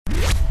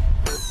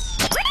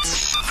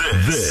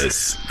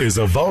This is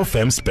a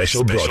VowFM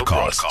special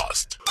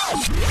broadcast.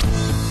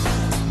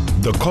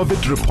 The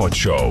COVID Report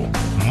Show,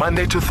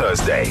 Monday to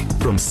Thursday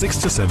from 6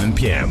 to 7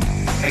 p.m.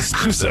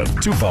 Exclusive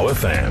to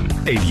VowFM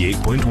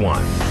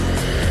 88.1.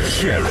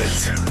 Hear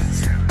it.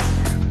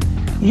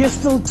 You're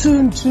still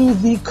tuned to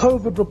the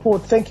COVID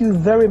Report. Thank you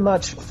very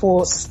much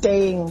for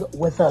staying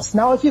with us.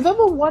 Now, if you've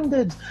ever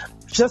wondered,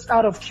 just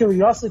out of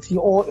curiosity,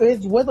 or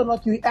whether or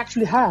not you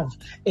actually have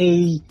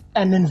an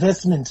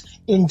investment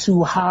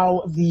into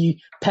how the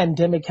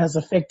pandemic has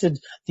affected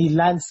the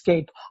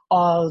landscape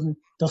on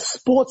the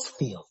sports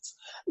fields,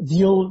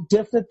 you'll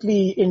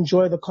definitely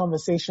enjoy the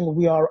conversation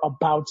we are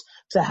about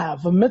to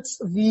have. Amidst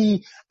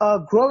the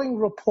growing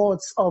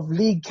reports of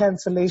league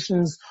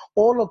cancellations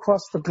all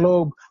across the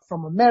globe,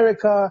 from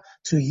America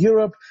to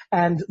Europe,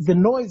 and the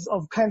noise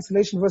of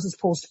cancellation versus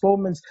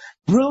postponement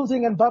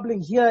building and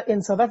bubbling here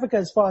in South Africa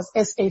as far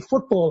as SA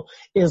football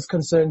is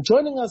concerned.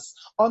 Joining us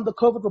on the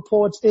COVID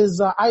Report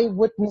is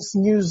Eyewitness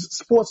News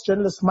sports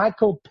journalist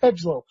Michael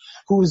Pedro,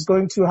 who is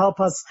going to help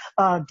us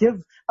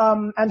give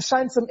and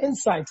shine some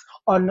insight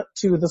on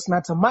to this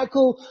matter.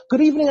 Michael,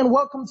 good evening and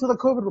welcome to the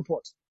COVID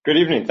Report. Good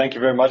evening. Thank you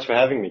very much for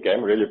having me,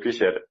 Game. Really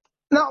appreciate it.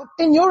 Now,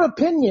 in your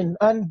opinion,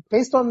 and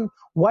based on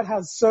what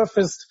has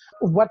surfaced,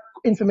 what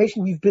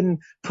information we've been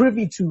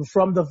privy to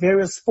from the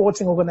various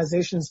sporting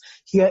organizations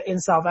here in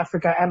South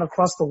Africa and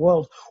across the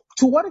world,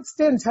 to what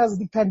extent has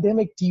the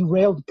pandemic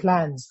derailed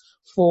plans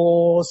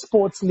for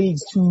sports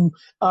leagues to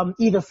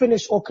either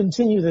finish or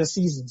continue their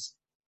seasons?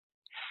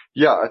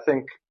 Yeah, I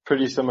think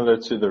pretty similar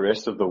to the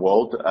rest of the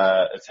world.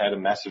 It's had a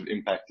massive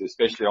impact,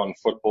 especially on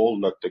football.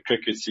 Look, the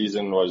cricket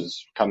season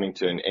was coming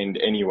to an end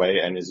anyway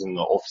and is in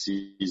the off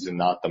season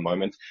now at the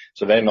moment.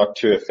 So they're not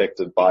too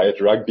affected by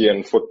it. Rugby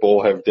and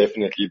football have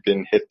definitely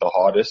been hit the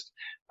hardest.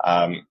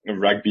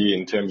 Rugby,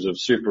 in terms of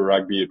Super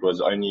Rugby, it was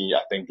only,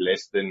 I think,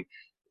 less than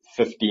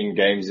 15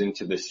 games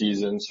into the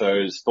season. So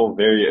it's still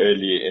very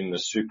early in the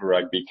Super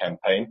Rugby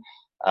campaign.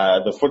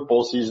 The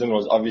football season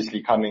was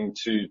obviously coming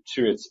to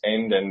its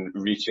end and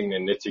reaching the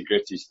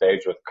nitty-gritty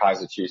stage with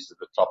Kaizer Chiefs at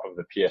the top of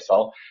the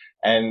PSL.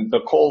 And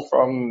the call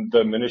from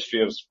the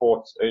Ministry of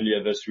Sport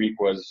earlier this week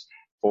was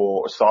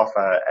for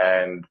SAFA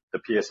and the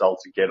PSL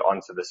to get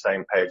onto the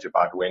same page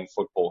about when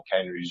football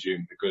can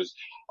resume, because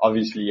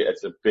obviously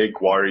it's a big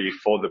worry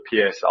for the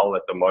PSL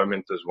at the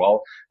moment as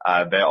well.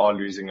 They are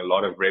losing a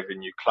lot of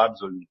revenue.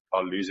 Clubs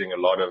are losing a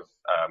lot of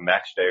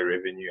match day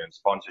revenue and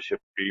sponsorship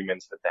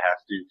agreements that they have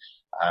to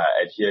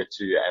adhere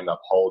to and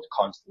uphold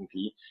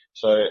constantly.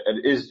 So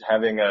it is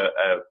having a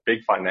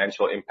big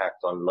financial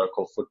impact on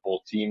local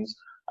football teams.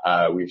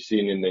 We've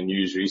seen in the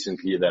news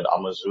recently that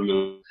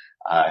AmaZulu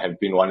have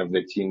been one of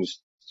the teams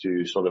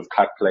to sort of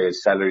cut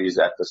players' salaries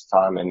at this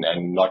time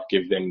and not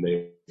give them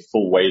the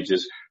full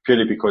wages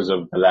purely because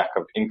of the lack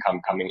of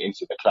income coming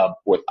into the club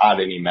without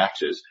any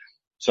matches.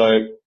 So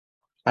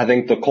I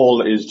think the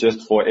call is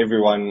just for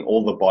everyone,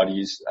 all the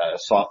bodies,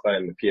 SAFA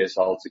and the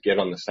PSL, to get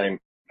on the same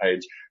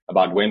page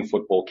about when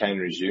football can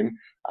resume.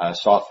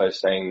 SAFA is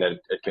saying that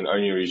it can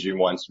only resume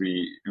once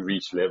we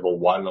reach level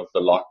 1 of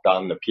the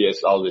lockdown. The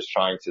PSL is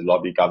trying to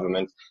lobby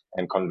government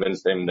and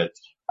convince them that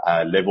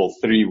level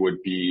 3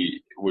 would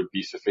be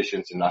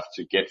sufficient enough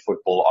to get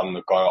football on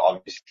the go,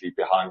 obviously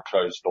behind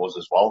closed doors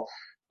as well.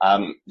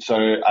 So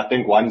I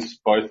think once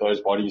both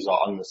those bodies are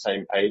on the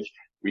same page,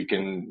 we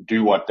can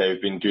do what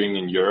they've been doing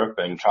in Europe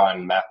and try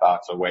and map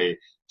out a way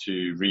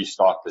to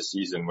restart the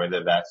season,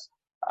 whether that's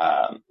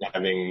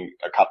having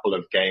a couple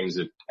of games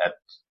at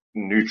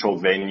neutral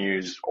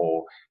venues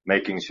or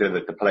making sure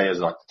that the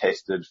players are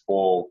tested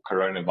for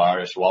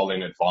coronavirus well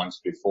in advance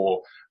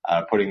before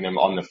putting them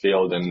on the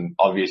field, and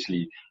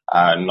obviously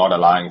not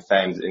allowing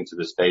fans into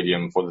the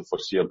stadium for the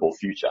foreseeable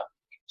future.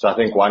 So I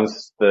think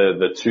once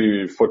the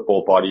two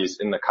football bodies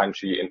in the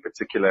country in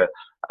particular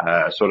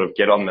sort of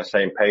get on the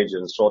same page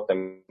and sort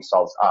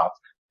themselves out,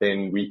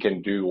 then we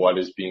can do what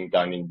is being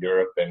done in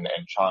Europe and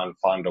try and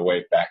find a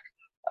way back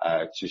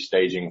to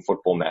staging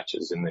football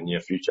matches in the near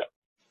future.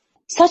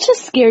 Such a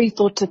scary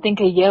thought to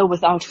think a year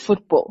without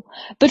football.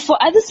 But for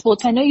other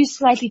sports, I know you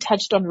slightly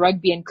touched on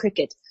rugby and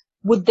cricket.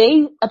 Would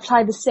they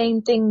apply the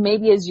same thing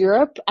maybe as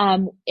Europe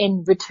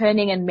in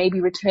returning and maybe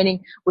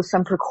returning with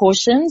some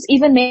precautions?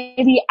 Even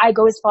maybe I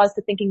go as far as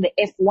to thinking the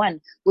F1,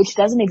 which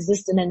doesn't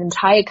exist in an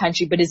entire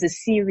country but is a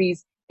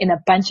series in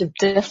a bunch of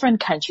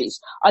different countries.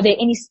 Are there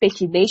any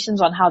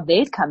speculations on how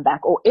they'd come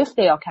back or if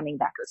they are coming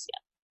back this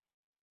year?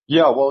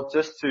 Yeah, well,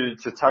 just to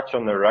touch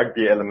on the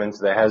rugby elements,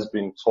 there has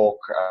been talk,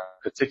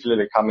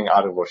 particularly coming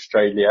out of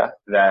Australia,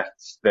 that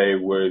they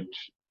would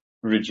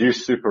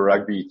reduce Super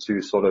Rugby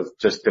to sort of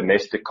just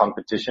domestic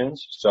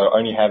competitions. So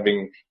only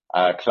having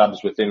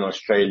clubs within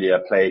Australia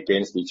play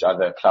against each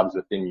other, clubs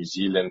within New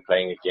Zealand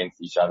playing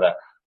against each other.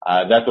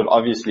 That would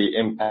obviously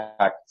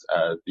impact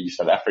the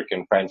South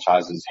African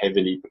franchises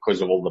heavily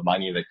because of all the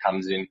money that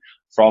comes in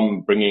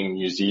from bringing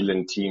New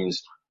Zealand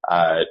teams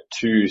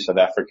to South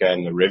Africa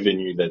and the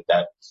revenue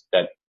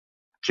that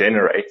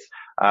generates.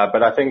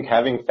 But I think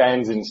having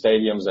fans in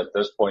stadiums at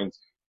this point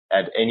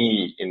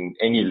in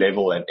any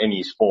level at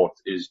any sport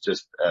is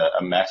just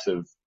a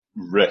massive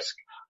risk,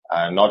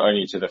 not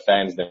only to the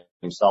fans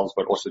themselves,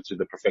 but also to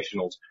the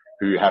professionals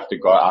who have to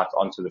go out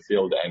onto the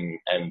field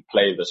and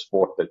play the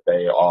sport that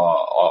they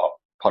are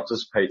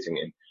participating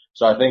in.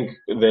 So I think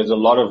there's a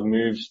lot of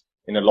moves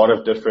in a lot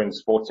of different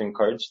sporting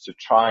codes to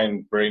try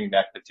and bring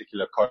that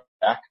particular code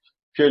back,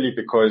 purely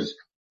because,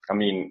 I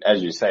mean,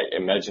 as you say,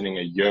 imagining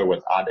a year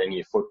without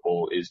any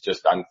football is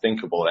just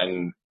unthinkable.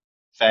 And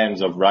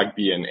fans of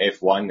rugby and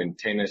F1 and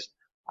tennis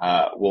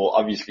will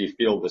obviously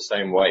feel the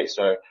same way.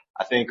 So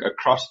I think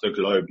across the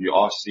globe, you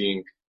are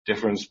seeing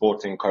different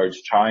sporting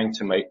codes trying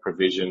to make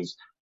provisions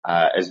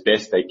as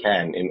best they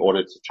can in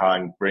order to try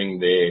and bring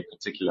their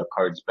particular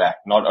codes back,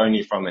 not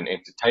only from an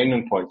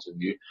entertainment point of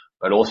view,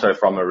 but also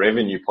from a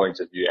revenue point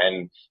of view.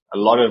 And a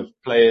lot of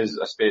players,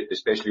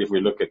 especially if we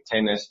look at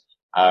tennis,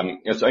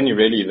 it's only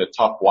really the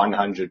top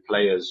 100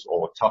 players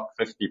or top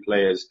 50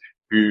 players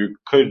who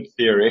could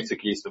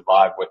theoretically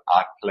survive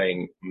without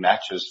playing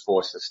matches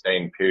for a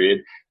sustained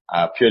period,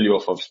 purely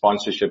off of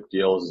sponsorship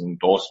deals,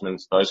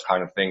 endorsements, those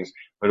kind of things.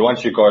 But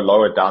once you go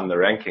lower down the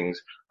rankings,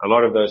 a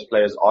lot of those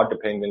players are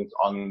dependent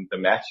on the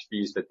match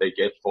fees that they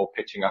get for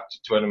pitching up to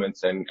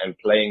tournaments and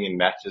playing in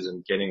matches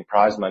and getting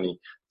prize money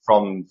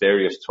from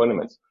various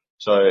tournaments.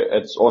 So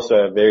it's also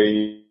a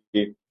very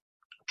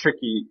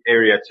tricky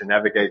area to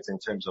navigate in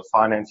terms of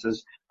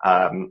finances,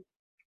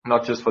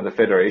 not just for the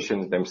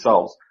federations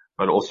themselves,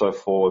 but also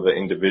for the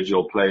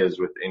individual players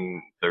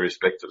within the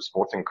respective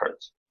sporting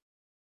codes.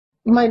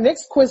 My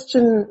next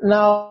question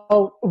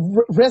now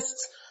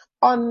rests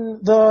on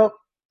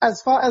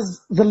as far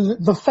as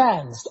the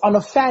fans, on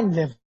a fan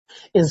level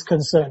is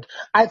concerned.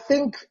 I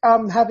think,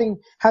 having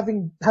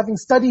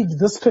studied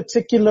this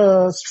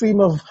particular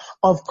stream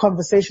of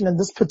conversation and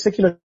this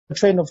particular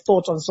train of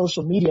thought on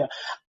social media,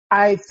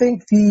 I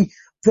think the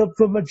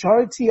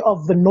majority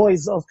of the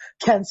noise of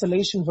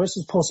cancellation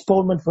versus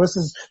postponement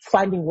versus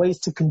finding ways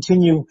to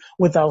continue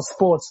with our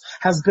sports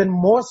has been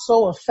more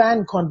so a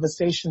fan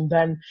conversation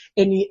than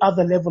any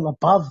other level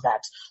above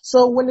that.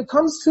 So when it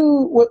comes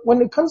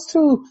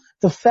to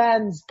the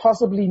fans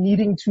possibly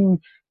needing to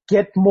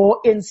get more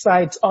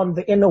insight on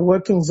the inner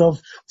workings of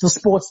the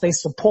sports they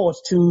support,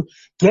 to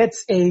get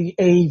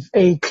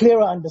a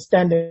clearer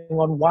understanding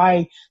on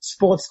why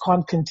sports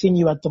can't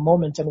continue at the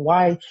moment and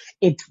why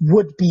it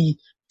would be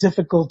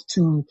difficult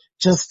to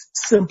just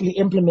simply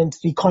implement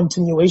the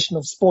continuation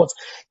of sports.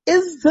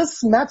 Is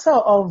this matter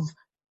of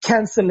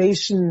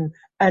cancellation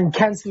and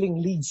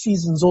cancelling league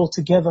seasons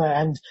altogether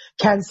and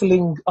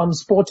cancelling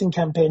sporting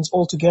campaigns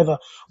altogether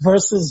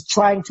versus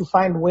trying to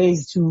find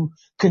ways to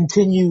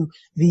continue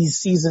these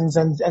seasons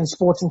and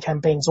sporting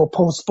campaigns or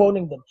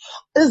postponing them?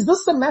 Is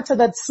this a matter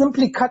that's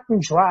simply cut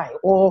and dry,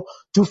 or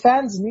do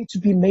fans need to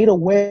be made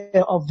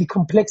aware of the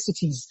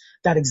complexities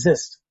that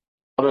exist?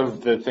 A lot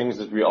of the things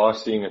that we are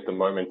seeing at the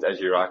moment, as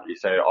you rightly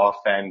say, are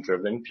fan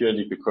driven,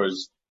 purely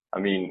because, I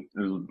mean,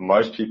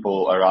 most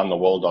people around the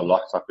world are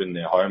locked up in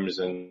their homes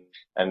and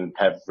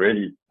have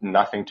really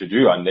nothing to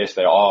do unless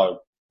they are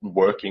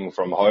working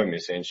from home,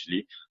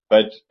 essentially.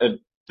 But the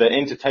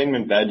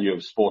entertainment value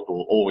of sport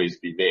will always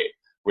be there,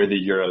 whether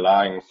you're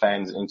allowing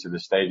fans into the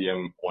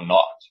stadium or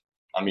not.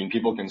 I mean,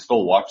 people can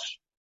still watch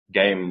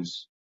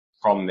games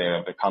from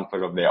the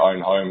comfort of their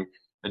own home.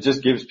 It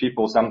just gives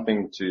people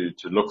something to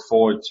look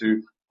forward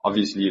to.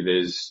 Obviously,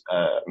 there's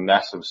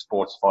massive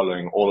sports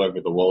following all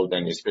over the world,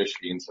 and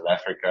especially in South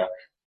Africa.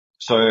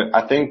 So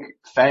I think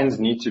fans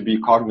need to be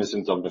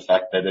cognizant of the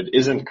fact that it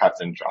isn't cut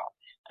and dry.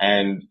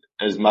 And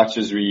as much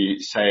as we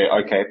say,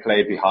 okay,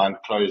 play behind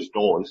closed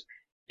doors,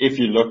 if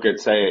you look at,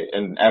 say,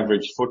 an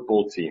average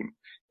football team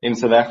in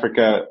South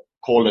Africa,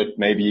 call it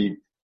maybe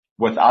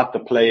without the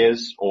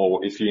players,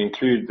 or if you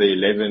include the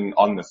 11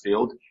 on the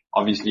field,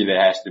 obviously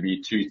there has to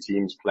be 2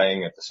 teams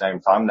playing at the same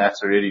time.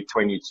 That's already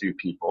 22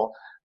 people.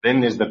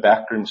 Then there's the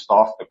backroom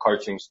staff, the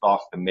coaching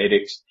staff, the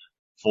medics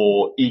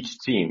for each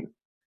team.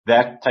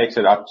 That takes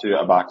it up to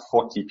about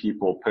 40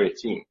 people per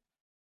team.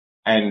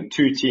 And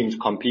 2 teams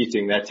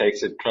competing, that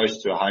takes it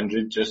close to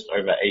 100, just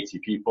over 80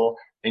 people.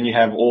 Then you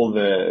have all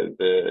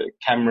the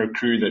camera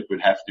crew that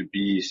would have to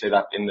be set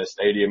up in the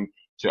stadium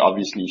to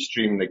obviously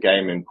stream the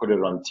game and put it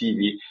on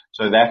TV.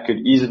 So that could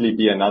easily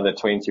be another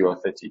 20 or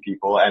 30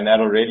 people. And that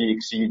already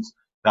exceeds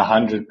the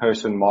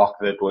 100-person mark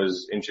that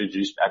was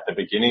introduced at the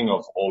beginning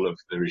of all of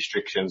the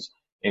restrictions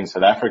in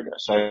South Africa.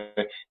 So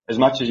as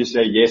much as you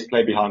say, yes,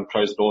 play behind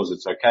closed doors,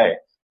 it's okay.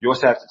 You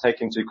also have to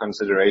take into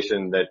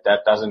consideration that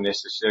that doesn't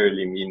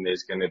necessarily mean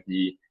there's going to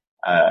be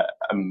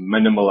a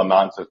minimal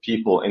amount of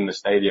people in the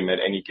stadium at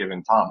any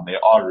given time.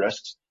 There are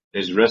risks.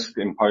 There's risk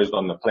imposed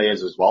on the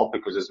players as well,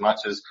 because as much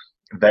as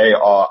they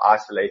are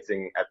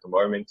isolating at the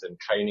moment and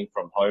training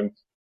from home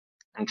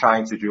and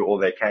trying to do all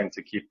they can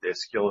to keep their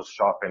skills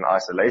sharp in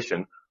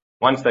isolation,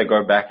 once they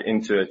go back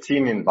into a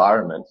team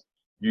environment,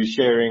 you're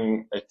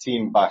sharing a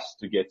team bus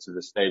to get to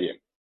the stadium.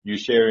 You're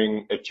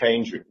sharing a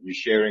change room. You're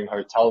sharing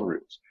hotel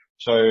rooms.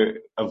 So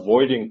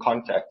avoiding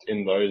contact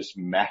in those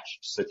match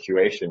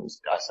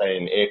situations, I say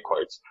in air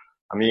quotes,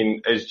 I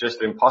mean, is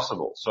just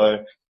impossible.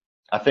 So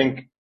I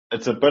think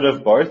it's a bit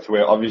of both,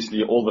 where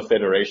obviously all the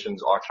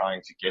federations are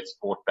trying to get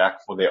sport back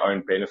for their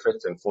own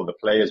benefit and for the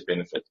players'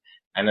 benefit.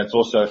 And it's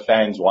also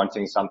fans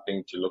wanting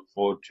something to look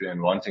forward to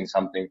and wanting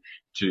something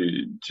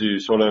to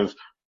sort of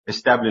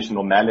establish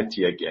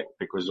normality again,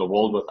 because a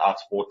world without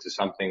sport is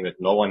something that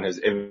no one has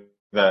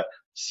ever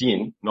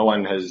seen. No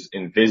one has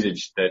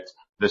envisaged that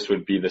this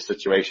would be the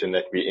situation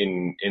that we're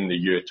in the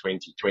year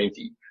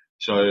 2020.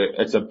 So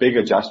it's a big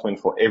adjustment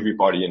for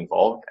everybody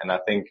involved. And I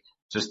think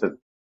just the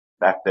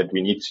fact that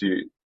we need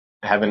to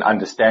have an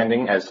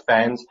understanding as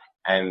fans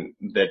and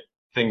that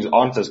things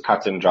aren't as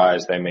cut and dry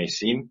as they may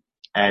seem.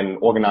 And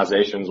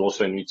organizations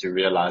also need to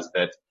realize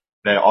that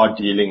they are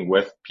dealing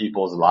with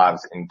people's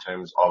lives in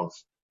terms of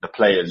the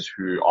players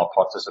who are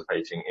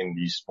participating in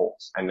these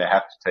sports. And they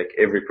have to take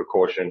every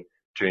precaution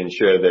to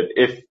ensure that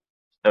if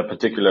a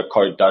particular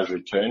code does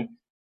return,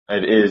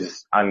 it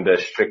is under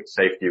strict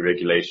safety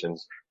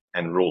regulations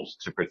and rules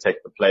to protect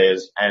the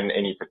players and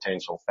any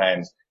potential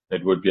fans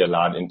that would be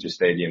allowed into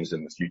stadiums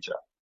in the future.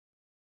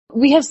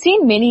 We have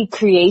seen many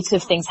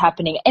creative things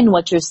happening, and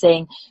what you're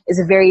saying is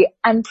a very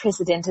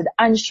unprecedented,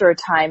 unsure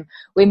time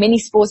where many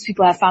sports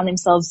people have found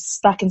themselves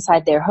stuck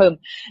inside their home.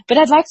 But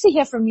I'd like to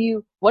hear from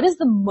you, what is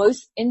the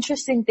most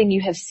interesting thing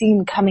you have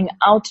seen coming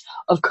out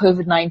of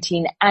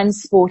COVID-19 and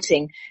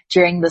sporting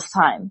during this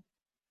time?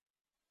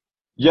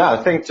 Yeah,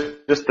 I think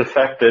just the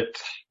fact that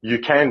you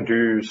can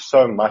do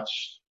so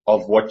much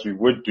of what you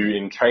would do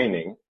in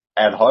training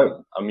at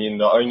home. I mean,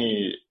 the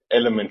only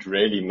element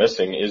really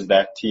missing is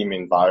that team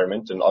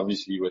environment, and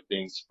obviously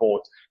within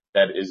sport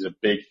that is a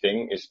big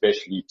thing,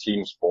 especially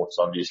team sports.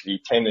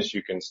 Obviously tennis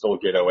you can still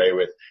get away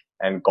with,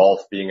 and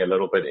golf being a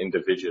little bit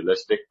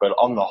individualistic, but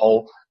on the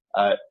whole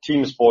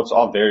team sports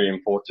are very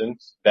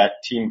important. That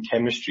team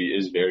chemistry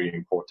is very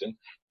important,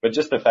 but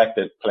just the fact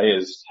that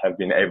players have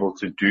been able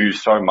to do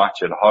so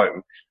much at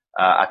home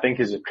I think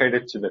is a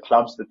credit to the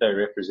clubs that they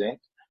represent.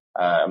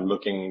 I'm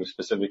looking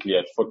specifically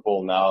at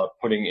football now,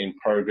 putting in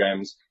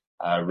programs,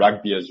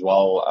 rugby as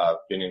well. I've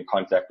been in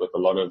contact with a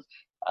lot of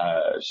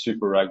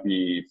Super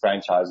Rugby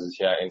franchises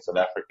here in South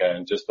Africa,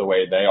 and just the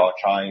way they are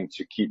trying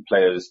to keep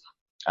players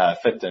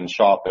fit and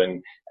sharp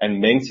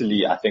and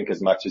mentally, I think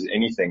as much as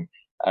anything,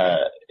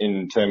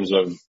 in terms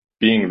of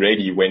being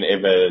ready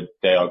whenever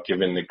they are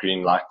given the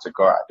green light to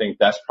go. I think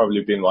that's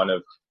probably been one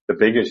of the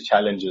biggest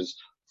challenges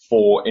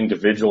for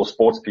individual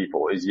sports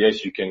people is,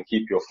 yes, you can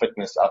keep your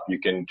fitness up, you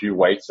can do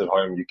weights at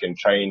home, you can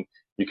train,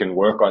 you can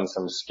work on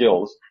some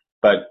skills,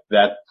 but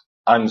that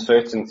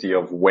uncertainty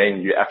of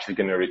when you're actually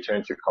going to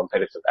return to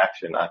competitive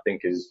action, I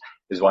think is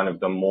one of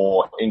the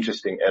more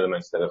interesting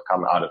elements that have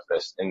come out of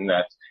this, in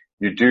that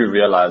you do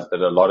realize that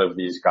a lot of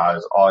these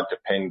guys are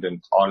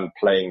dependent on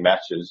playing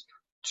matches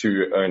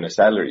to earn a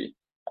salary.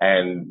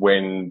 And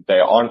when they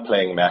aren't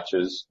playing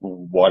matches,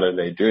 what are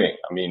they doing?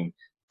 I mean,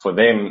 for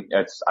them,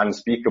 it's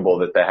unspeakable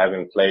that they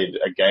haven't played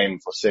a game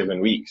for 7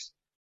 weeks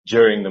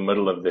during the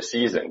middle of the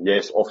season.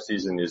 Yes, off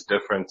season is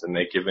different and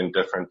they're given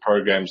different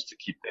programs to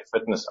keep their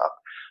fitness up.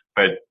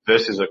 But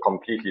this is a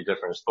completely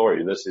different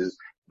story. This is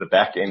the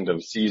back end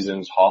of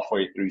seasons,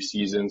 halfway through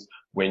seasons,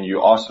 when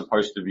you are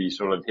supposed to be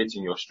sort of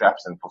hitting your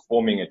straps and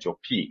performing at your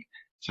peak,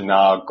 to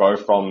now go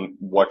from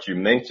what you're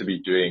meant to be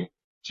doing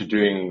to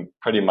doing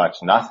pretty much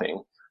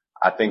nothing,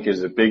 I think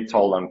is a big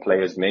toll on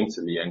players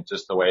mentally, and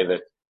just the way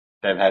that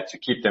they've had to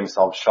keep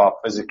themselves sharp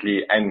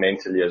physically and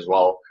mentally as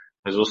well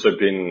has also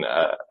been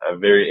a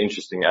very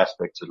interesting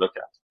aspect to look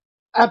at.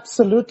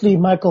 Absolutely,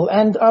 Michael.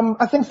 And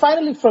I think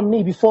finally from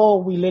me,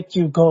 before we let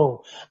you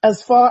go,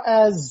 as far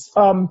as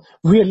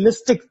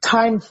realistic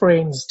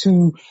timeframes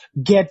to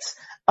get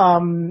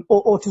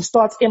or to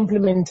start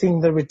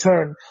implementing the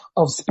return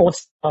of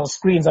sports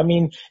screens, I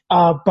mean,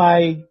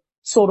 by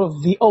sort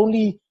of the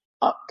only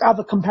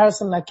other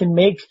comparison I can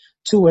make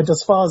to it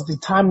as far as the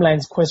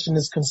timelines question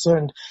is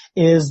concerned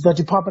is the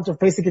Department of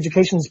Basic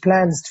Education's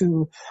plans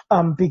to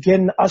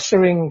begin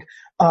ushering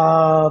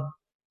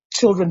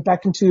children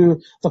back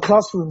into the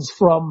classrooms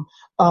from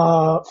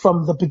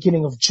the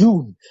beginning of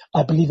June,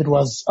 I believe it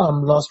was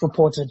last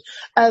reported.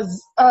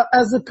 As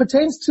it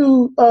pertains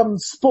to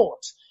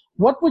sport,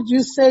 what would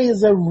you say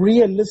is a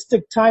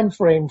realistic time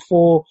frame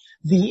for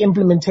the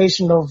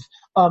implementation of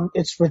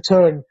its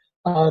return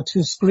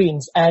to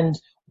screens, and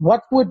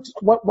what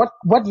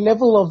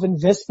level of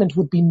investment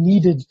would be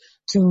needed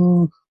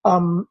to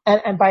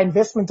and by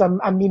investment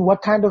I mean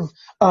what kind of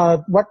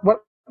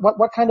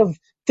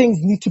things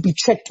need to be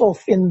checked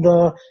off in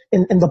the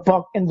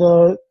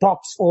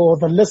box or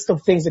the list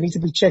of things that need to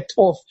be checked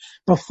off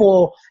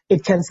before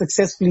it can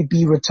successfully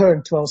be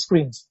returned to our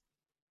screens?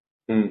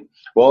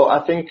 Well,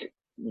 I think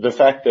the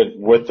fact that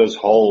with this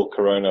whole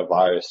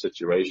coronavirus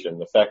situation,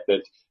 the fact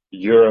that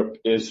Europe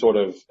is sort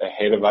of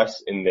ahead of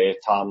us in their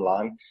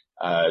timeline,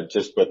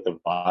 just with the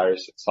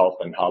virus itself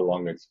and how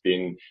long it's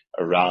been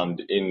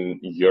around in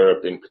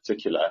Europe in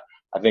particular,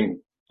 I think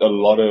a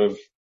lot of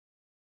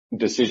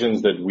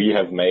decisions that we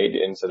have made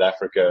in South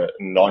Africa,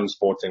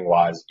 non-sporting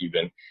wise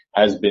even,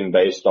 has been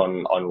based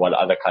on what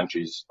other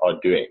countries are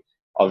doing.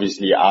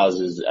 Obviously ours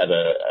is at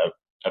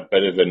a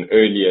bit of an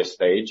earlier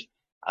stage,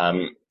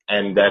 and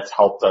And that's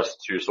helped us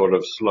to sort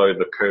of slow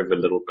the curve a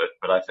little bit.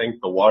 But I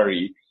think the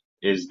worry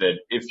is that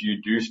if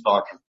you do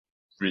start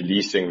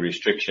releasing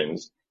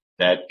restrictions,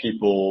 that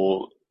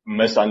people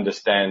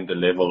misunderstand the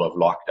level of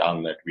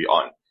lockdown that we're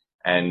on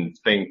and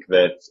think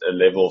that a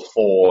level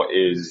 4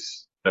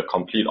 is the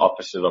complete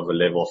opposite of a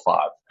level 5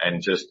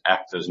 and just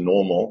act as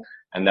normal.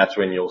 And that's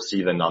when you'll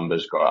see the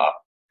numbers go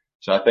up.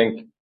 So I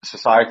think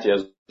society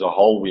as a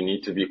whole, we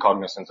need to be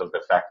cognizant of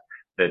the fact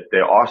that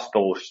there are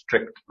still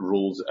strict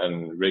rules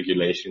and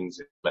regulations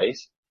in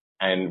place,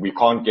 and we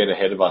can't get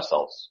ahead of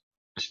ourselves,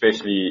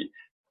 especially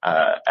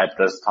at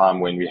this time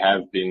when we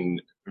have been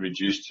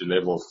reduced to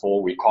level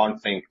 4. We can't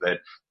think that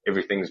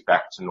everything's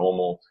back to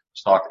normal,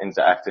 start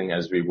interacting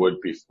as we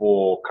would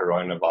before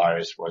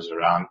coronavirus was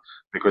around,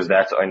 because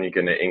that's only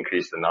going to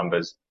increase the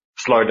numbers,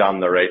 slow down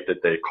the rate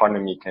that the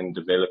economy can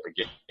develop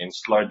again, and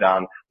slow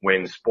down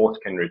when sport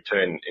can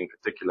return in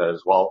particular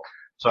as well.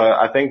 So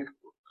I think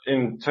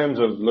in terms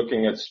of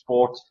looking at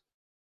sport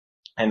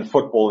and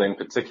football in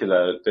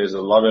particular, there's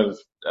a lot of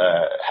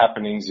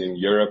happenings in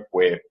Europe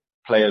where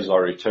players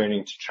are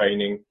returning to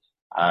training.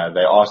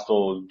 They are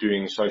still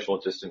doing social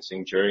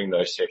distancing during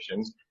those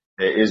sessions.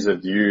 There is a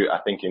view,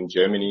 I think, in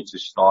Germany to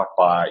start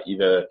by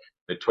either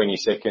the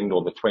 22nd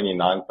or the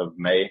 29th of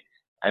May.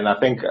 And I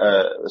think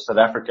South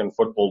African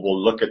football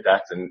will look at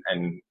that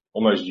and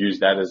almost use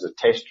that as a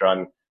test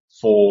run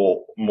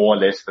for more or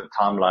less the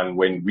timeline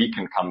when we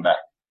can come back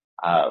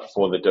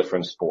for the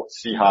different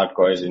sports. See how it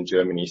goes in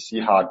Germany, see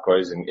how it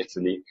goes in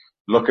Italy,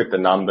 look at the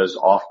numbers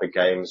after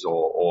games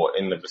or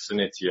in the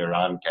vicinity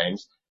around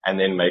games, and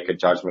then make a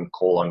judgment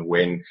call on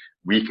when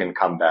we can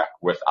come back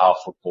with our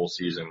football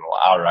season or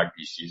our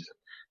rugby season.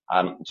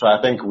 So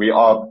I think we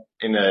are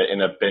in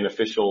a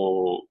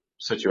beneficial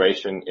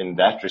situation in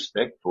that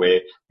respect, where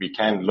we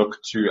can look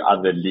to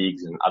other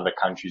leagues and other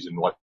countries and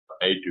what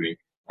they're doing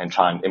and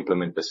try and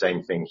implement the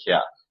same thing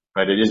here.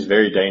 But it is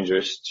very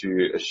dangerous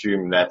to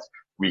assume that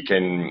we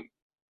can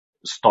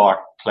start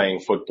playing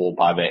football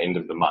by the end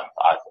of the month,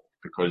 I think,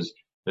 because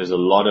there's a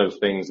lot of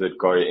things that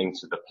go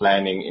into the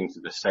planning,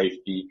 into the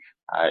safety,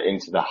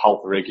 into the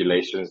health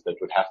regulations that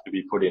would have to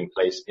be put in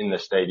place in the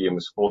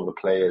stadiums for the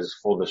players,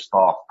 for the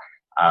staff.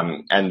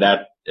 And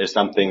that is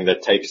something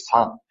that takes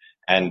time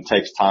and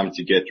takes time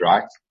to get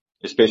right,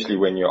 especially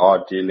when you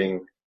are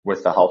dealing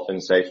with the health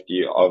and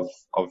safety of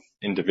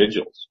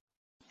individuals.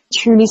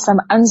 Truly some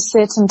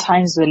uncertain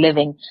times we're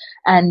living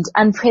and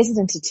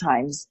unprecedented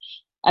times.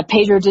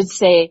 Pedro did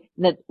say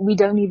that we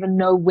don't even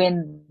know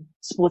when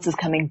sports is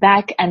coming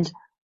back, and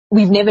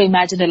we've never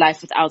imagined a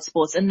life without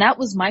sports. And that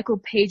was Michael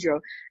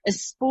Pedro, a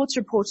sports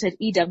reporter at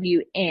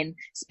EWN,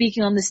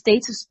 speaking on the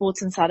state of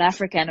sports in South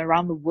Africa and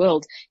around the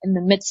world in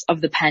the midst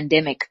of the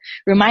pandemic,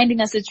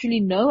 reminding us that truly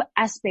no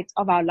aspect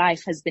of our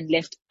life has been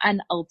left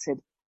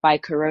unaltered by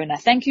Corona.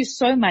 Thank you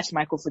so much,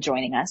 Michael, for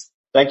joining us.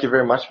 Thank you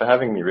very much for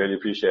having me. Really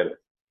appreciate it.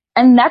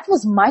 And that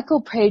was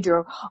Michael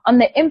Pedro on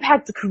the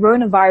impact the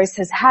coronavirus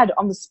has had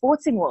on the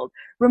sporting world,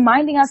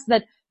 reminding us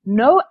that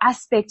no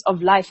aspect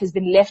of life has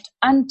been left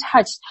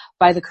untouched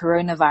by the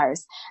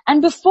coronavirus.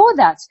 And before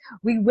that,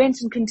 we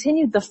went and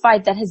continued the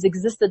fight that has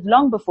existed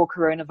long before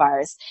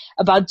coronavirus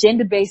about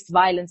gender-based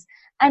violence.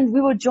 And we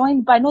were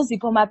joined by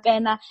Nozipho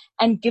Mapena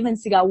and Given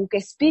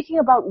Sigawuke, speaking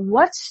about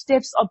what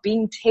steps are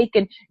being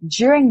taken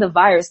during the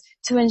virus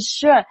to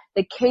ensure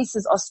the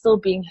cases are still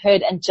being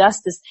heard and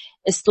justice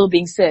is still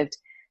being served.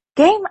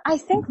 Game, I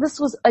think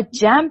this was a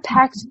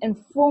jam-packed,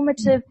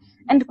 informative,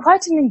 and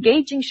quite an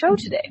engaging show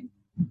today.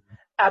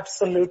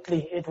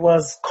 Absolutely. It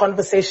was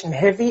conversation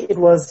heavy. It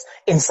was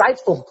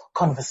insightful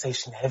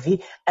conversation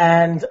heavy.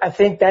 And I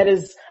think that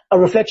is a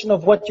reflection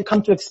of what you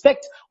come to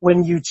expect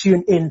when you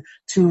tune in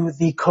to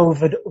the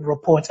COVID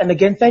report. And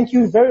again, thank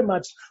you very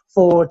much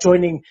for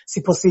joining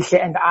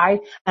Siphosihle and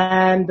I.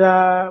 And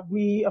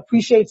we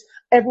appreciate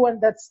everyone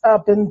that's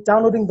been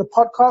downloading the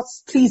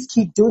podcasts. Please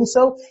keep doing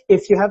so.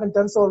 If you haven't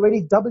done so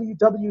already,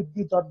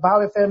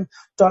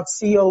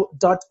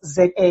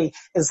 www.bowfm.co.za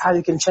is how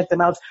you can check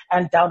them out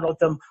and download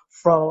them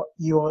for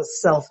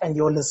yourself and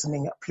your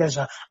listening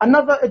pleasure.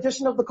 Another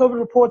edition of the COVID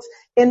report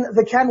in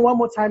the can. One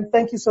more time,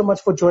 thank you so much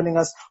for joining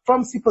us.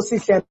 From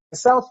Siphosihle and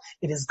myself,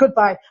 it is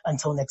goodbye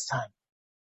until next time.